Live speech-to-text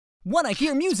Want to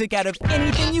hear music out of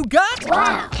anything you got?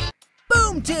 Wow!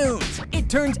 Boom Tunes! It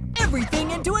turns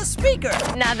everything into a speaker.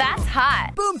 Now that's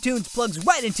hot. Boom Tunes plugs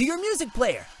right into your music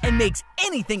player and makes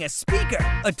anything a speaker.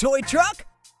 A toy truck?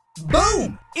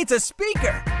 Boom! It's a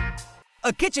speaker.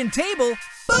 A kitchen table?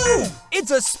 Boom!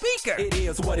 It's a speaker. It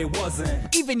is what it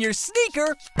wasn't. Even your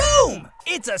sneaker? Boom!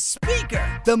 It's a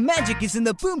speaker. The magic is in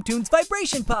the Boom Tunes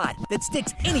vibration pod that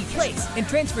sticks any place and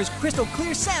transfers crystal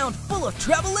clear sound full of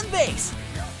treble and bass.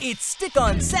 It's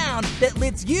stick-on sound that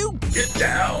lets you Get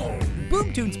down.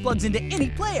 Boom Tunes plugs into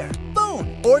any player,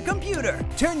 phone, or computer.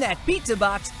 Turn that pizza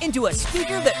box into a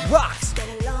speaker that rocks.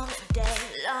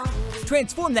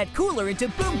 Transform that cooler into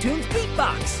Boom Tunes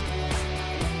Beatbox.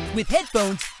 With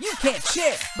headphones, you can't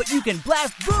share, but you can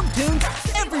blast Boom Tunes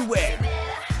everywhere.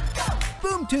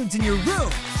 Boom Tunes in your room.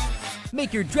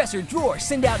 Make your dresser drawer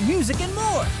send out music and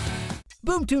more.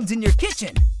 Boom Tunes in your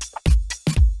kitchen.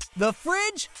 The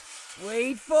fridge?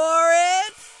 Wait for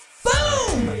it.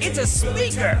 Boom! It's a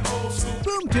speaker.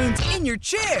 Boom Tunes in your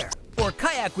chair. Or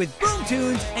kayak with Boom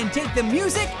Tunes and take the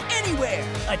music anywhere.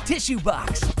 A tissue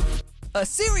box. A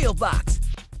cereal box.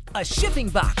 A shipping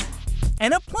box.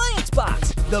 An appliance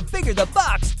box. The bigger the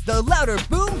box, the louder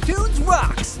Boom Tunes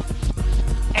rocks.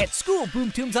 At school,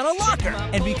 Boom Tunes on a locker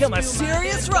and become a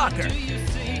serious rocker.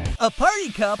 A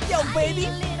party cup, yo baby,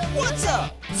 what's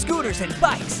up? Scooters and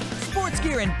bikes, sports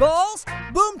gear and balls,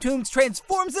 Boom Tunes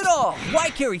transforms it all. Why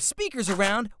carry speakers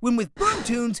around when with Boom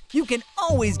Tunes you can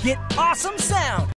always get awesome sound?